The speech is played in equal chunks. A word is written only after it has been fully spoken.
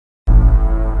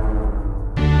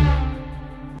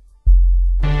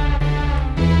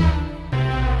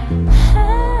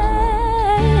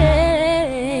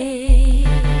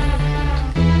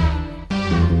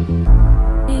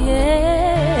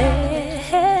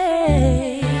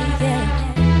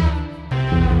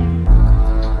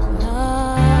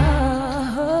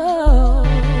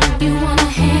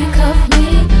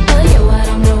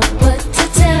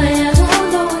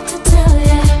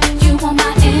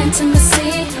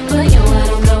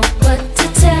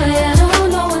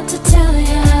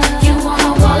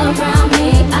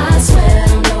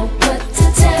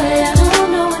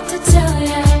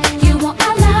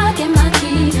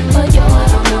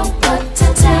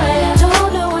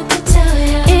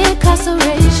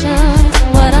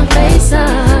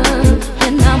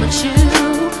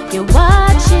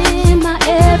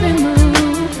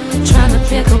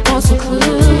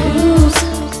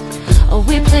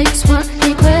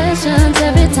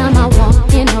time I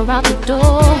walk in or out the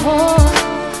door.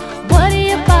 What do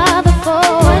you bother for?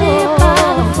 What do you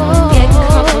bother for? Get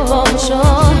comfortable,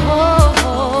 sure.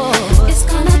 It's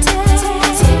gonna take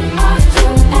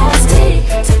T-R-U-S-T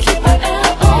to keep her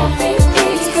L-O-V-E.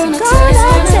 It's gonna take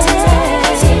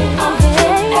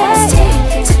T-R-U-S-T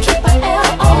to keep her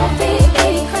L-O-V-E.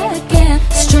 Again,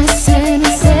 stressing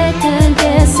and second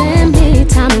guessing me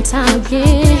time and time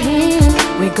again.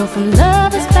 We go from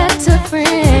lovers back to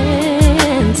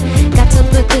friends. Got to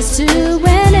put this to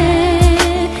an end.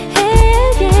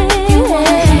 You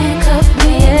wanna handcuff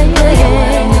me, but you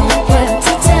ain't know what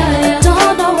to tell you. I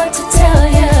don't know what to tell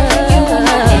you. You want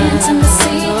my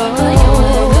intimacy, but you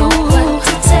ain't know what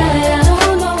to tell you. I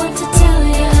don't know what to tell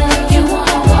you. You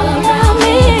wanna walk around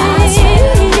me, I don't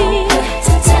know what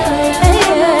to tell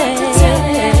you.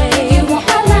 You want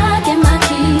my lock and my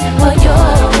key, but you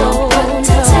don't know what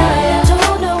to tell you.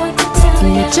 Don't know what to tell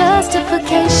you. Your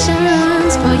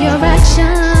justifications for your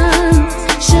actions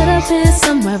should've been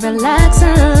somewhere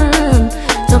relaxing.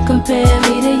 Don't compare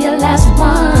me to your last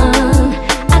one.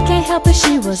 I can't help it,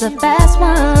 she was a fast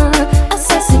one, a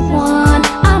sassy one,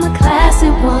 I'm a classy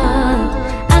one.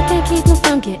 I can't keep her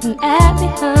from getting at me,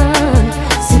 hun.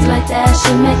 Seems like that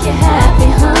should make you happy,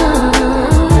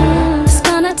 hun. It's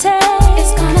gonna take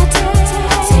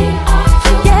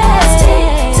T-R-U-S-T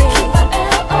to keep her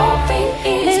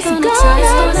L-O-V-E. It's gonna take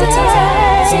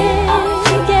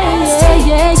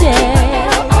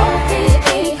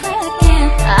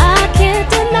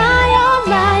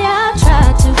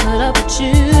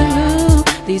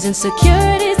these insecurities.